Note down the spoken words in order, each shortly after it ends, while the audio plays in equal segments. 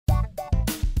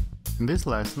In this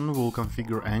lesson, we'll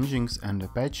configure Nginx and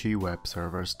Apache web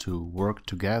servers to work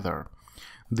together.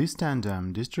 This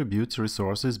tandem distributes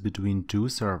resources between two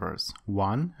servers.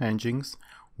 One, Nginx,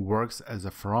 works as a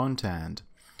front end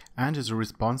and is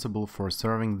responsible for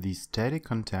serving the static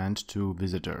content to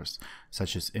visitors,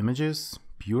 such as images,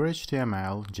 pure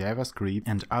HTML, JavaScript,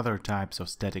 and other types of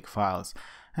static files,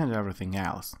 and everything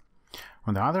else.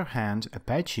 On the other hand,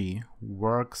 Apache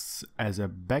works as a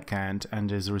backend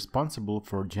and is responsible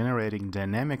for generating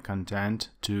dynamic content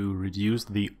to reduce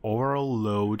the overall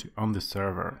load on the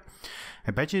server.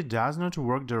 Apache does not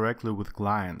work directly with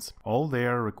clients. All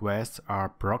their requests are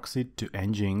proxied to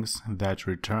Nginx that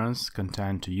returns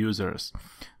content to users.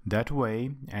 That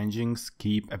way, Nginx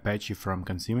keeps Apache from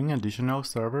consuming additional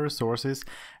server resources,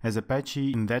 as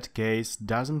Apache in that case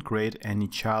doesn't create any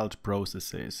child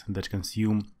processes that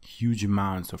consume huge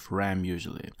amounts of RAM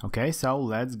usually. Okay, so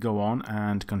let's go on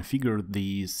and configure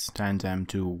these tandem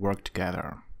to work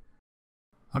together.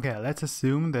 Okay, let's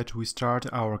assume that we start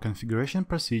our configuration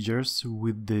procedures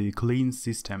with the clean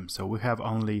system, so we have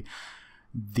only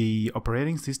the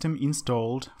operating system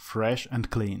installed, fresh and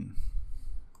clean.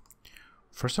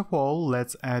 First of all,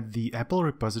 let's add the Apple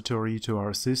repository to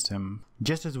our system,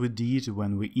 just as we did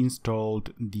when we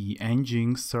installed the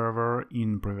Nginx server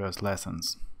in previous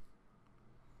lessons.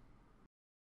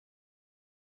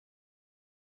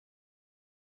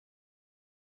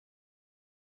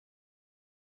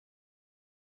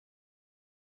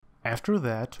 After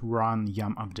that, run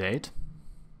yum update,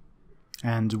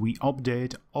 and we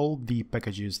update all the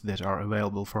packages that are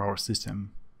available for our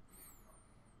system.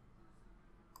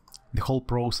 The whole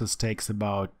process takes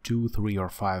about 2, 3 or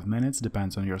 5 minutes,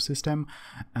 depends on your system,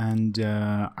 and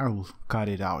I'll cut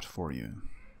it out for you.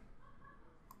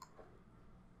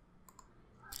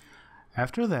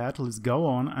 After that, let's go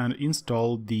on and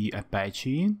install the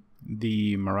Apache,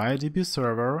 the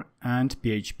mariadb-server, and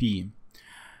PHP.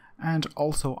 And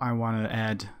also I want to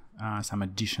add some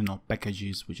additional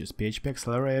packages, which is PHP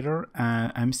Accelerator,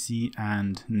 MC,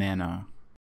 and Nano.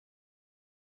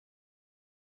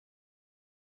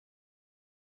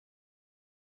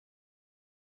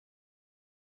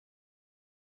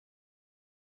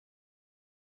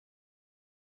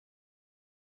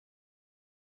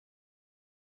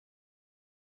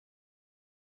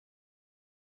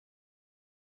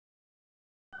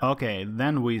 Okay,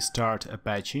 then we start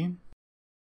Apache.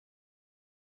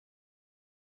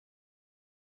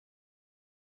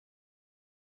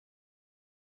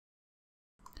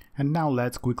 And now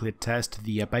let's quickly test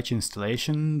the Apache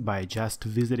installation by just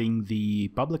visiting the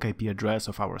public IP address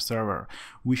of our server.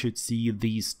 We should see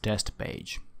this test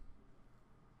page.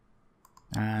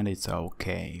 And it's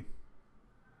okay.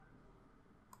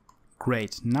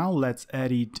 Great, now let's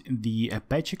edit the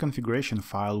Apache configuration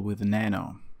file with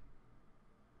Nano.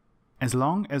 As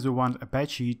long as we want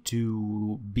Apache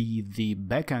to be the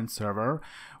backend server,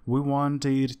 we want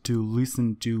it to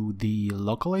listen to the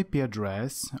local IP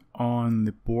address on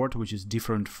the port which is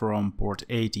different from port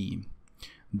 80.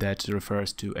 That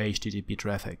refers to HTTP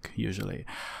traffic usually.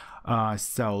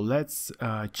 So let's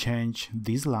change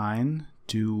this line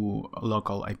to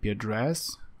local IP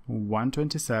address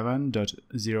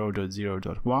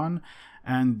 127.0.0.1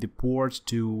 and the port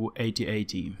to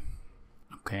 8080.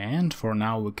 Okay, and for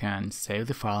now we can save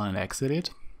the file and exit it.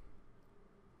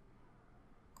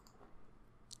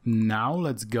 Now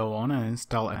let's go on and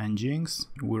install Nginx.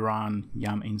 We run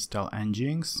yum install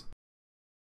Nginx.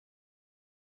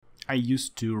 I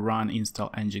used to run install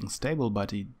Nginx stable,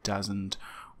 but it doesn't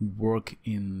work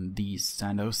in the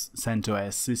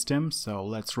CentOS system, so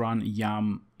let's run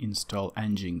yum install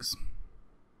Nginx.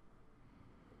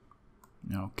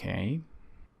 Okay.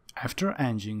 After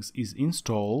Nginx is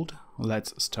installed,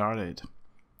 let's start it.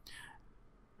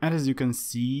 And as you can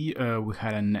see, we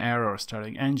had an error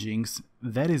starting Nginx.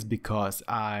 That is because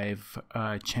I've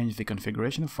changed the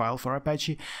configuration file for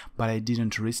Apache, but I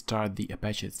didn't restart the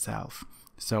Apache itself.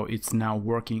 So it's now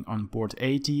working on port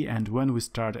 80, and when we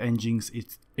start Nginx,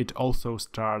 it also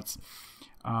starts.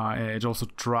 It also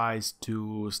tries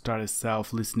to start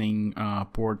itself listening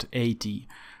port 80.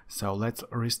 So let's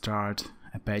restart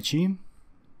Apache.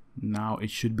 Now it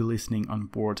should be listening on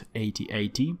port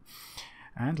 8080,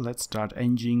 and let's start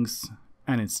Nginx,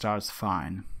 and it starts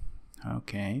fine.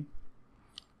 Okay.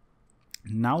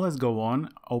 Now let's go on,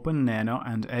 open Nano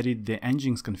and edit the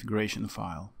Nginx configuration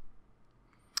file.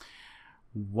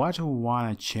 What we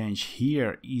want to change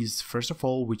here is, first of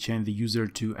all, we change the user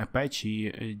to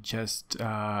Apache just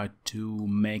to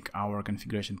make our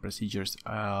configuration procedures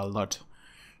a lot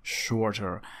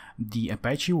shorter. The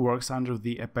Apache works under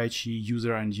the Apache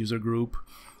user and user group,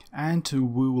 And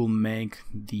we will make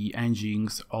the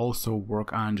Nginx also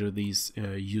work under this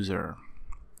user.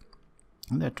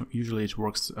 And that usually it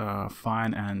works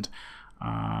fine and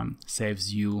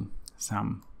saves you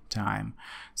some time.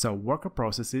 So worker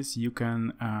processes, you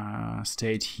can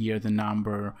state here the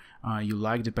number you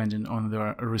like depending on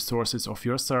the resources of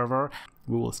your server.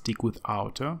 We will stick with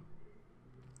auto.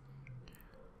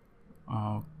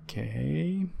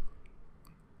 Okay.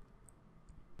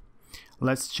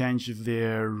 Let's change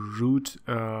the root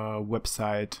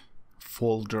website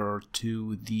folder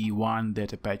to the one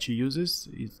that Apache uses.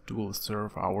 It will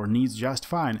serve our needs just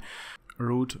fine.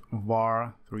 Root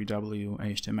var 3w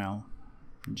HTML,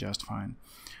 just fine.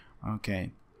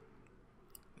 Okay.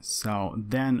 So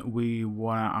then we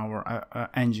want our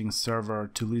Nginx server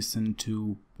to listen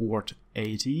to port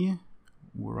 80.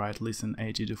 We write listen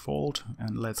 80 default,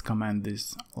 and let's comment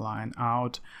this line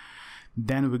out.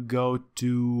 Then we go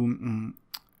to,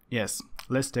 yes,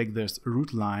 let's take this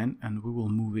root line and we will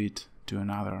move it to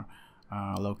another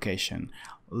location.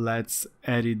 Let's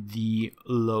edit the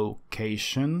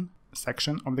location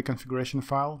section of the configuration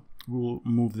file. We'll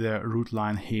move the root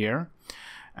line here.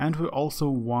 And we also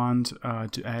want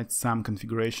to add some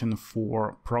configuration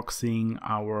for proxying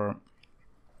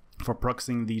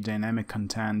the dynamic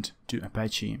content to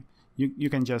Apache. You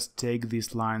can just take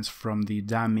these lines from the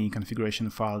dummy configuration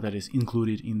file that is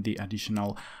included in the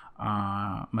additional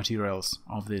materials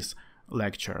of this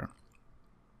lecture.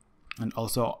 And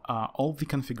also all the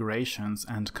configurations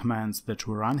and commands that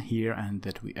we run here and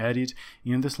that we edit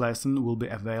in this lesson will be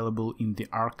available in the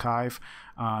archive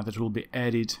that will be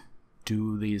added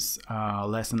to this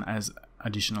lesson as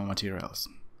additional materials.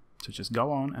 So just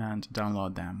go on and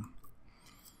download them.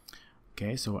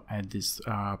 Okay, so add these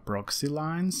proxy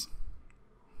lines.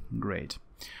 Great.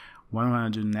 What we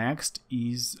want to do next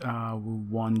is we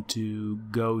want to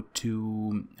go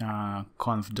to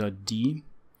conf.d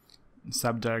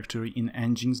subdirectory in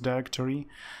Nginx directory,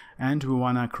 and we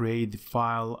want to create the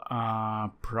file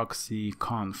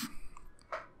proxy.conf.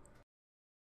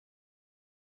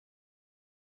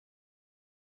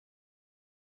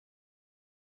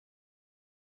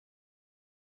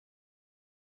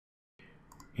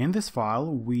 In this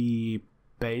file, we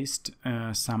paste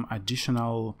some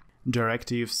additional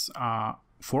directives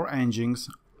for Nginx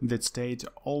that state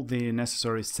all the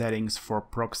necessary settings for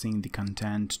proxying the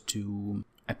content to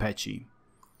Apache.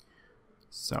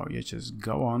 So you just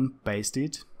go on, paste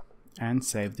it, and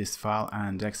save this file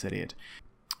and exit it.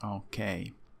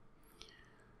 Okay.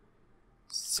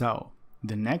 So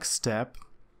the next step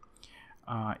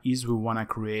is we want to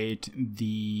create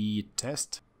the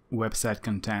test website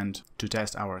content to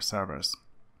test our servers.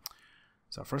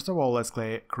 So first of all, let's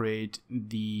create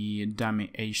the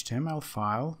dummy HTML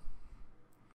file.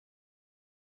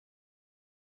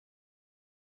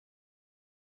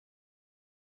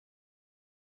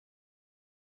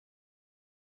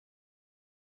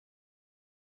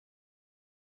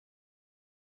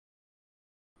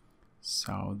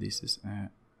 So this is a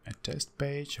test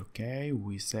page. Okay,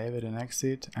 we save it and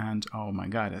exit, and oh my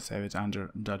god, I save it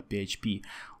under .php.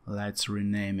 Let's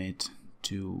rename it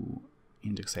to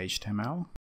index.html.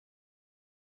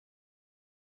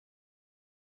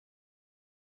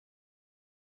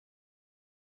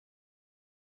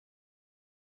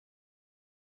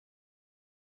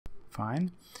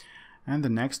 Fine. And the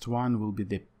next one will be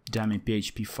the dummy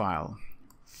PHP file.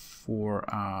 For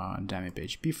dummy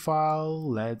PHP file,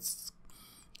 let's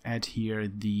add here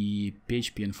the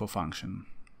PHP info function,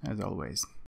 as always.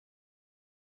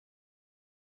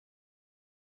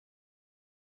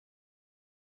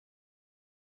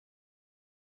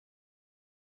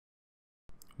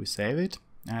 We save it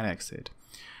and exit.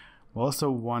 We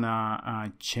also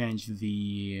wanna change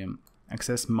the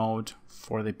access mode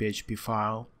for the PHP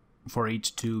file for it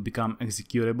to become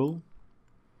executable.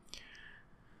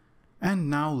 And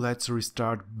now let's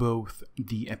restart both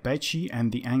the Apache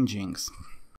and the Nginx.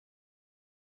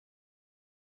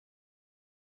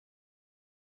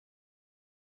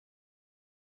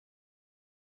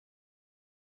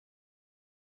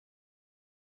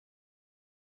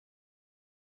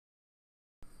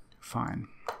 Fine.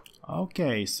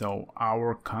 Okay, so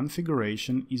our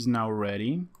configuration is now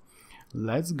ready.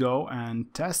 Let's go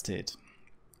and test it.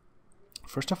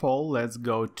 First of all, let's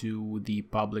go to the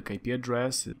public IP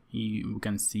address. You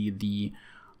can see the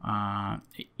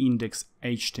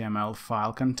index.html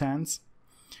file contents.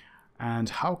 And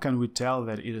how can we tell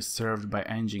that it is served by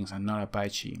Nginx and not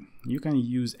Apache? You can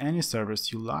use any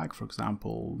service you like, for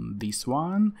example, this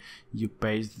one. You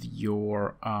paste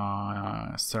your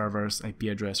server's IP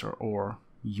address or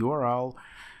URL,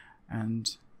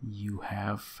 and you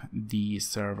have the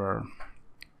server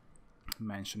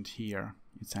mentioned here,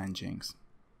 it's Nginx.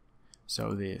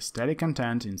 So the static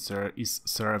content is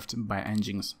served by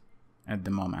Nginx at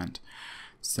the moment.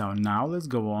 So now let's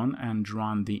go on and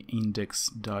run the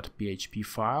index.php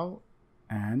file,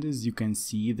 and as you can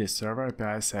see, the server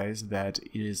API says that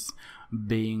it is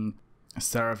being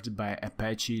served by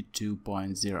Apache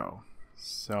 2.0.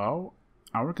 So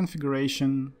our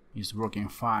configuration is working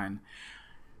fine.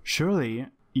 Surely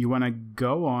you want to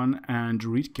go on and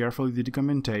read carefully the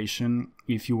documentation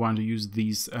if you want to use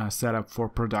this setup for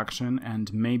production,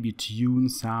 and maybe tune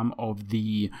some of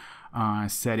the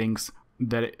settings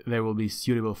that they will be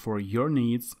suitable for your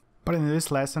needs. But in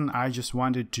this lesson, I just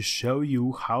wanted to show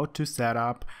you how to set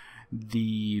up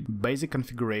the basic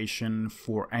configuration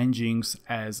for Nginx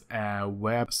as a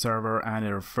web server and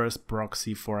a first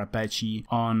proxy for Apache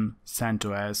on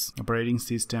CentOS operating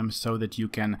system, so that you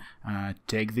can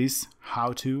take this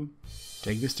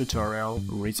tutorial,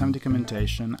 read some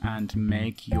documentation, and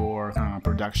make your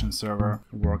production server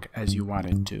work as you want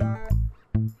it to.